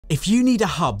If you need a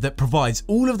hub that provides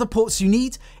all of the ports you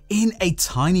need in a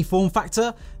tiny form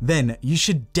factor, then you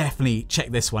should definitely check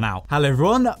this one out. Hello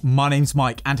everyone, my name's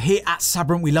Mike, and here at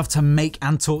SABRENT we love to make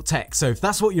and talk tech. So if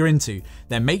that's what you're into,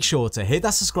 then make sure to hit that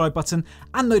subscribe button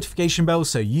and notification bell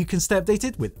so you can stay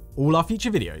updated with all our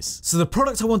future videos. So the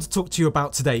product I want to talk to you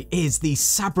about today is the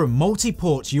SABRENT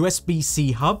multi-port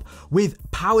USB-C hub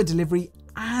with power delivery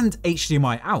and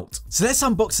HDMI out. So let's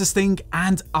unbox this thing,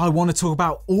 and I want to talk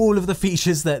about all of the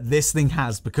features that this thing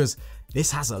has, because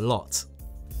this has a lot.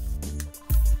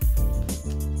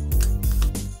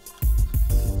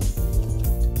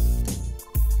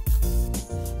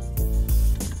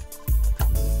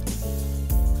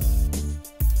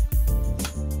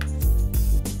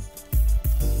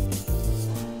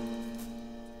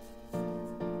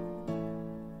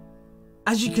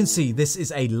 As you can see, this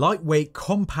is a lightweight,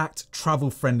 compact,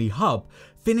 travel-friendly hub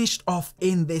finished off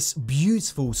in this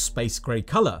beautiful space grey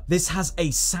colour. This has a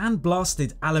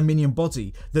sandblasted aluminium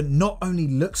body that not only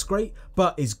looks great,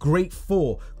 but is great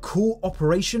for cool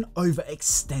operation over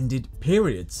extended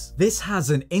periods. This has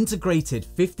an integrated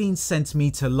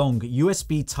 15cm long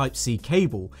USB Type-C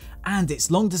cable, and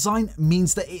its long design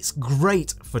means that it's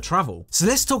great for travel. So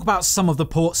let's talk about some of the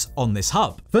ports on this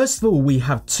hub. First of all, we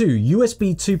have two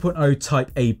USB 2.0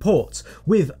 Type A ports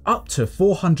with up to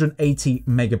 480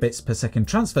 megabits per second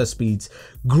transfer speeds,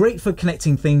 great for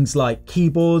connecting things like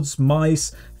keyboards,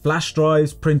 mice, flash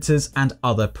drives, printers, and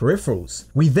other peripherals.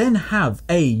 We then have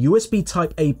a USB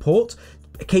Type A port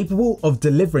capable of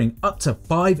delivering up to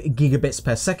 5 gigabits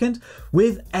per second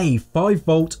with a 5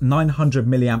 volt 900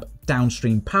 milliamp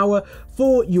downstream power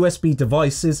for USB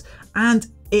devices, and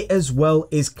it as well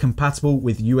is compatible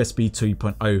with USB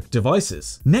 2.0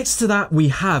 devices. Next to that, we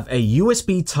have a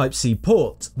USB Type-C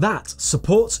port that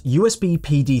supports USB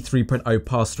PD 3.0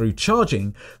 pass-through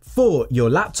charging for your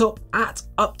laptop at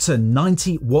up to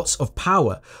 90 watts of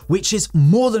power, which is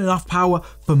more than enough power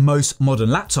for most modern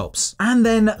laptops. And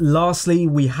then lastly,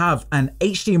 we have an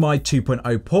HDMI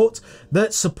 2.0 port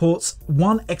that supports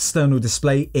one external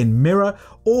display in mirror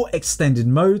or extended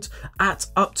mode at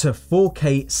up to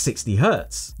 4K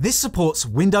 60Hz. This supports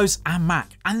Windows and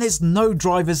Mac, and there's no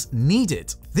drivers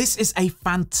needed. This is a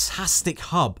fantastic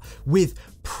hub with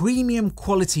premium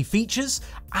quality features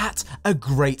at a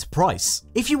great price.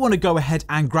 If you want to go ahead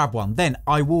and grab one, then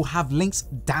I will have links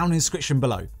down in the description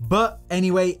below. But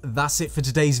anyway, that's it for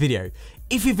today's video.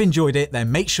 If you've enjoyed it,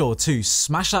 then make sure to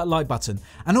smash that like button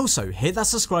and also hit that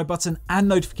subscribe button and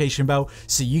notification bell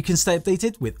so you can stay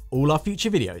updated with all our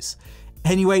future videos.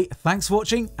 Anyway, thanks for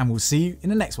watching, and we'll see you in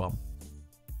the next one.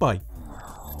 Bye.